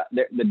data?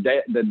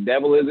 The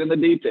devil is in the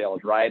details,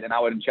 right? And I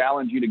would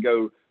challenge you to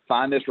go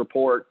find this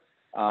report.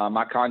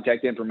 My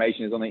contact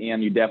information is on the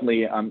end. You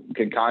definitely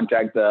can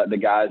contact the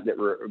guys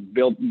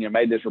that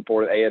made this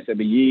report at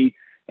ASABE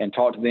and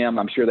talk to them.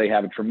 I'm sure they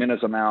have a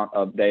tremendous amount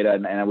of data,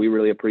 and we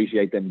really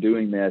appreciate them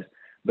doing this.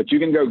 But you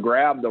can go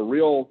grab the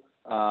real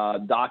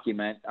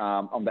document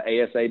on the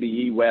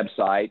ASABE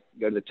website.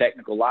 Go to the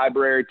technical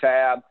library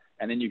tab,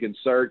 and then you can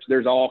search.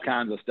 There's all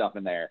kinds of stuff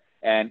in there.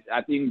 And I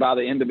think you can buy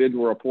the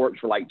individual reports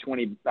for like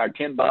 $10,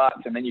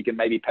 and then you can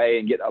maybe pay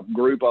and get a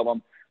group of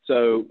them.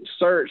 So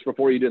search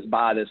before you just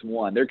buy this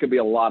one. There could be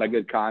a lot of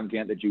good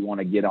content that you want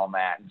to get on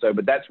that. So,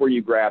 but that's where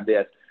you grab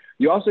this.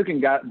 You also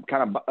can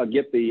kind of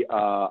get the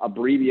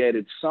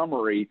abbreviated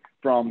summary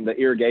from the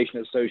Irrigation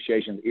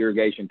Association's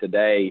Irrigation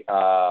Today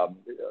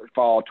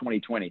fall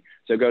 2020.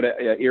 So go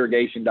to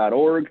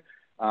irrigation.org.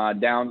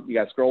 Down, you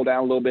got to scroll down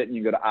a little bit, and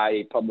you go to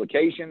IA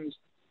Publications,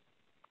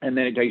 and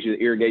then it takes you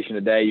to Irrigation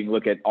Today. You can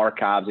look at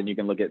archives, and you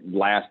can look at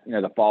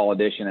the fall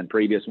edition and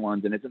previous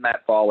ones, and it's in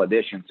that fall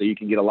edition, so you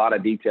can get a lot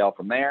of detail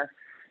from there.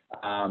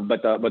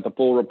 But the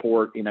full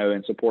report, you know,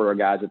 and support our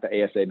guys at the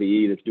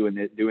ASABE that's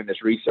doing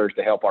this research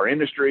to help our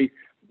industry.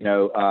 You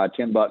know,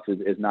 $10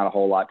 is not a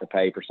whole lot to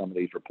pay for some of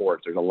these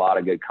reports. There's a lot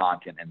of good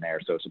content in there,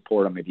 so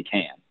support them if you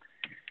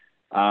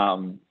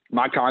can.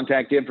 My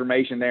contact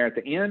information there at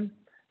the end,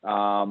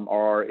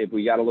 or if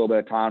we got a little bit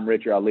of time,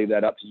 Richard, I'll leave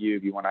that up to you.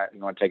 If you want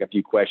to take a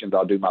few questions,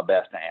 I'll do my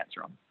best to answer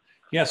them.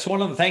 Yes,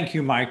 thank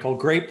you, Michael.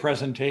 Great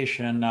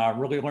presentation.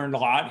 Really learned a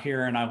lot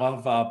here, and I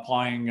love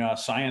applying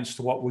science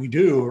to what we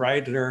do,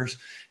 right?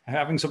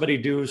 Having somebody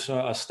do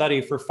a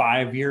study for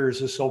 5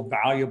 years is so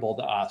valuable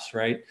to us,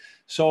 right?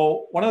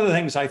 So one of the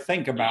things I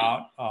think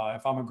about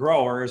if I'm a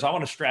grower is I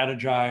want to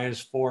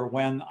strategize for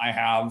when I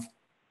have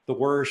the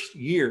worst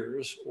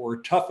years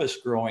or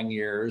toughest growing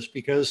years,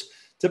 because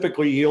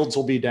typically yields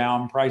will be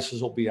down,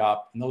 prices will be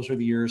up, and those are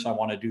the years I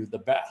want to do the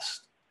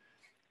best.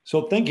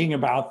 So thinking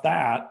about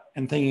that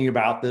and thinking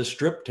about this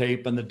drip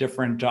tape and the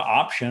different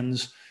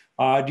options,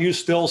 do you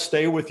still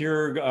stay with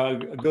your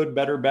good,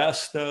 better,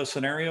 best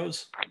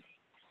scenarios?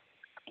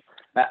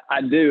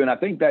 I do, and I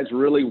think that's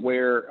really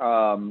where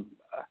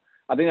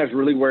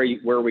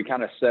where we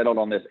kind of settled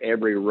on this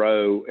every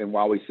row. And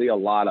while we see a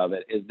lot of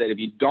it, is that if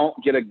you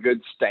don't get a good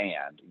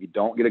stand, if you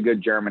don't get a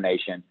good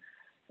germination,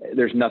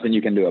 there's nothing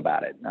you can do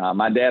about it.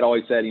 My dad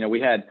always said, you know,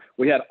 we had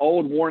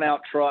old worn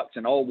out trucks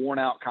and old worn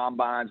out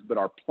combines, but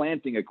our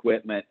planting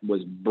equipment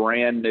was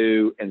brand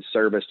new and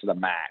serviced to the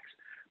max.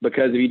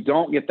 Because if you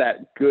don't get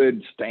that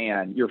good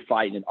stand, you're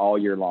fighting it all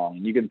year long.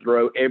 And you can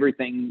throw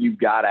everything you've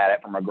got at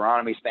it from an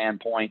agronomy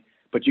standpoint,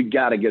 but you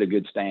got to get a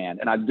good stand.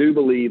 And I do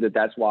believe that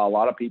that's why a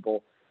lot of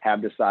people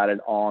have decided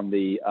on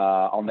the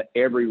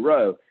every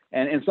row.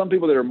 And some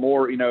people that are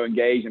more, you know,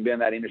 engaged and been in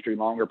that industry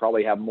longer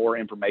probably have more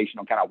information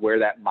on kind of where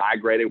that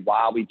migrated,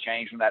 why we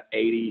changed from that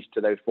 80s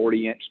to those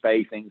 40-inch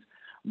spacings.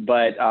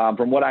 But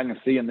from what I can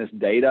see in this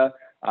data,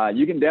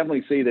 you can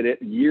definitely see that it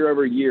year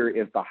over year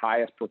is the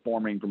highest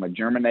performing from a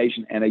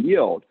germination and a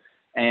yield.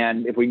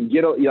 And if we can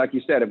get, like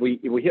you said, if we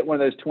hit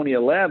one of those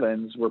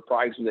 2011s where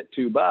price was at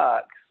 $2,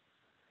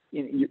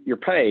 you're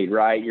paid,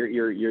 right?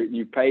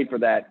 You paid for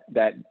that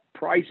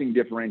pricing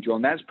differential,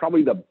 and that's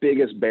probably the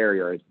biggest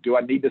barrier. Is, do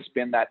I need to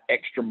spend that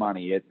extra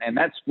money? And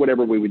that's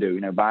whatever we would do,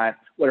 you know,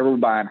 whatever we're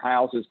buying,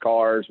 houses,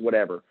 cars,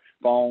 whatever,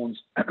 phones.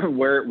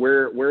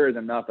 where is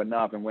enough,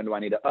 and when do I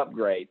need to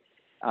upgrade?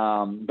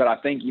 But I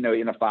think, you know,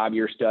 in a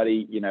 5-year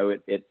study, you know,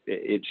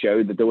 it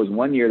showed that there was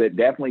 1 year that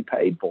definitely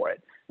paid for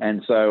it,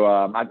 and so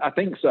I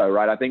think so,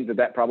 right? I think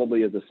that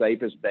probably is the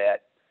safest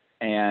bet.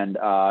 And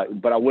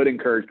but I would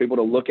encourage people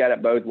to look at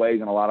it both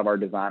ways, and a lot of our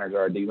designers or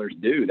our dealers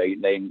do.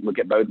 They look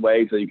at both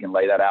ways, so you can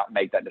lay that out and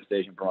make that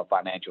decision from a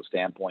financial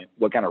standpoint,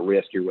 what kind of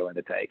risk you're willing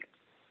to take.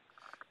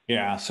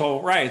 Yeah,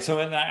 so right. So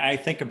and I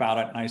think about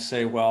it and I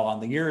say, well, on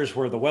the years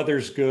where the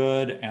weather's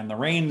good and the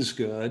rain's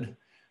good,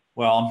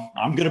 well,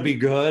 I'm going to be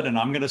good and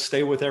I'm going to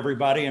stay with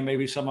everybody, and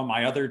maybe some of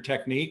my other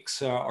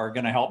techniques are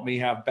going to help me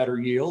have better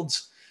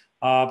yields.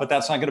 But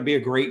that's not going to be a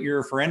great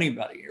year for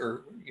anybody,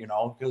 or, you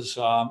know,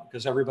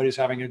 because everybody's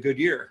having a good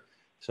year.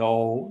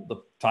 So the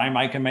time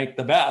I can make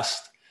the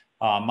best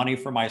money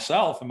for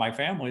myself and my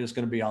family is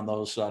going to be on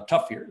those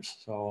tough years.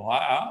 So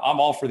I'm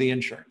all for the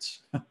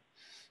insurance.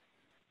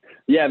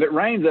 Yeah, if it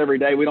rains every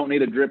day, we don't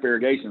need a drip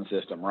irrigation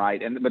system,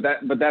 right?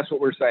 But that's what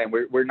we're saying.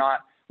 We're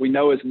not. We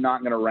know it's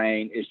not going to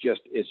rain. It's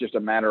just a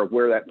matter of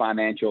where that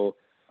financial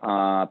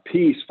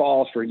piece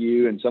falls for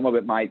you, and some of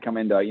it might come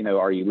into,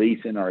 are you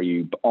leasing, are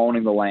you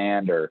owning the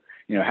land, or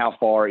how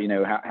far,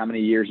 how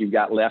many years you've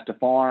got left to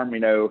farm,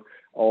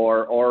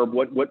 or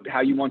what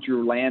how you want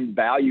your land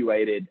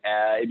valuated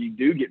if you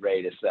do get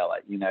ready to sell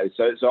it,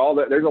 So all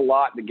that, there's a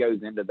lot that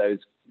goes into those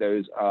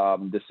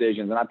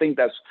decisions, and I think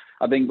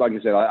like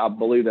I said, I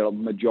believe that a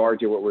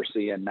majority of what we're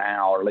seeing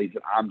now, or at least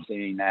that I'm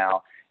seeing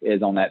now,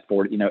 is on that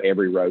 40,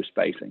 every row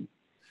spacing.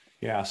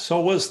 Yeah.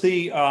 So was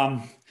the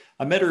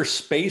emitter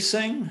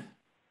spacing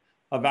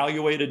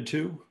evaluated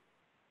too?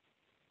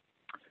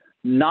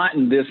 Not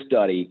in this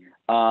study.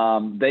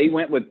 They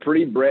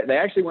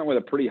actually went with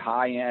a pretty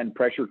high-end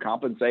pressure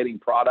compensating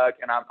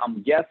product, and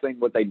I'm guessing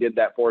what they did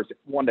that for is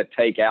wanted to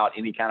take out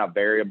any kind of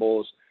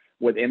variables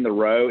within the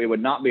row. It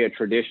would not be a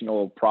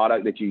traditional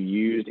product that you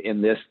used in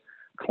this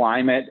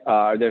climate,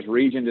 this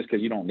region, just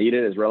because you don't need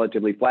it. It's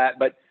relatively flat,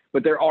 but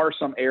there are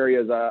some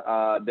areas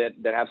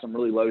that have some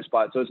really low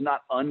spots. So it's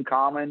not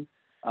uncommon,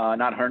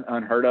 not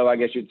unheard of, I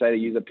guess you'd say, to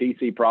use a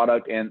PC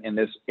product in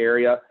this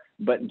area,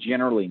 but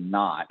generally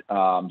not.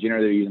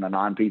 Generally they're using a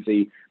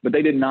non-PC, but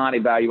they did not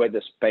evaluate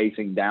the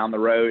spacing down the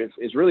road.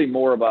 It's really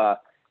more of a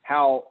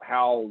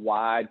how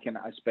wide can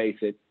I space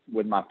it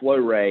with my flow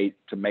rate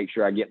to make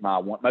sure I get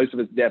most of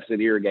it's deficit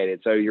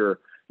irrigated. So your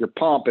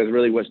pump is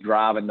really what's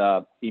driving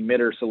the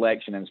emitter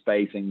selection and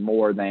spacing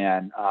more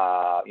than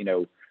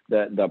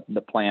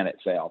the plant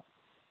itself.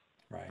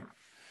 Right.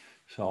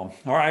 So,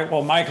 all right.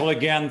 Well, Michael,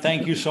 again,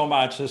 thank you so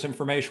much. This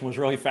information was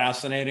really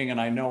fascinating.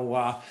 And I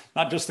know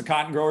not just the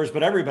cotton growers,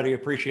 but everybody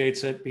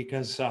appreciates it,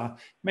 because it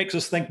makes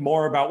us think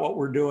more about what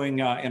we're doing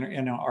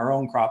in our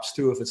own crops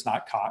too, if it's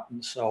not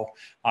cotton. So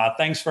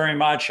thanks very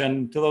much.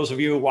 And to those of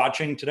you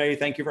watching today,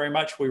 thank you very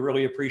much. We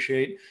really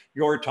appreciate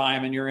your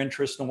time and your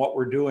interest in what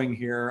we're doing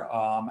here.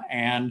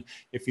 And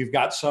if you've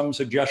got some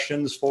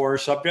suggestions for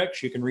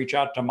subjects, you can reach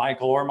out to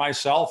Michael or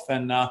myself,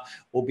 and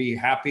we'll be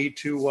happy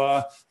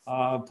to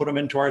put them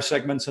into our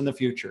segments in the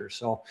future.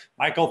 So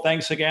Michael,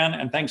 thanks again.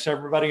 And thanks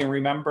everybody. And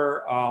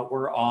remember,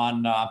 we're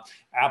on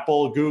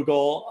Apple,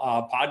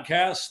 Google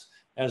podcast,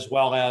 as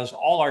well as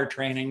all our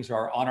trainings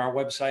are on our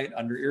website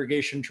under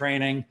irrigation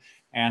training.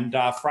 And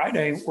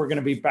Friday, we're going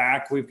to be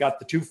back. We've got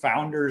the two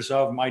founders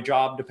of My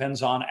Job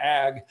Depends on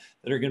Ag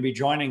that are going to be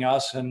joining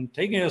us and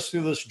taking us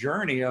through this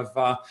journey of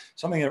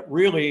something that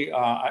really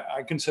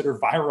I consider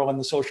viral in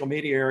the social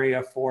media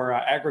area for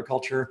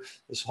agriculture,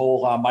 this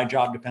whole My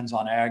Job Depends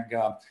on Ag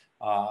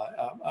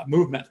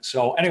movement.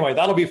 So anyway,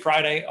 that'll be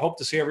Friday. Hope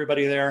to see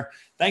everybody there.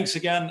 Thanks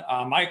again,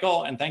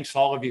 Michael, and thanks to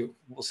all of you.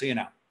 We'll see you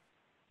now.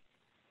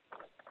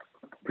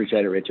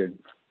 Appreciate it, Richard.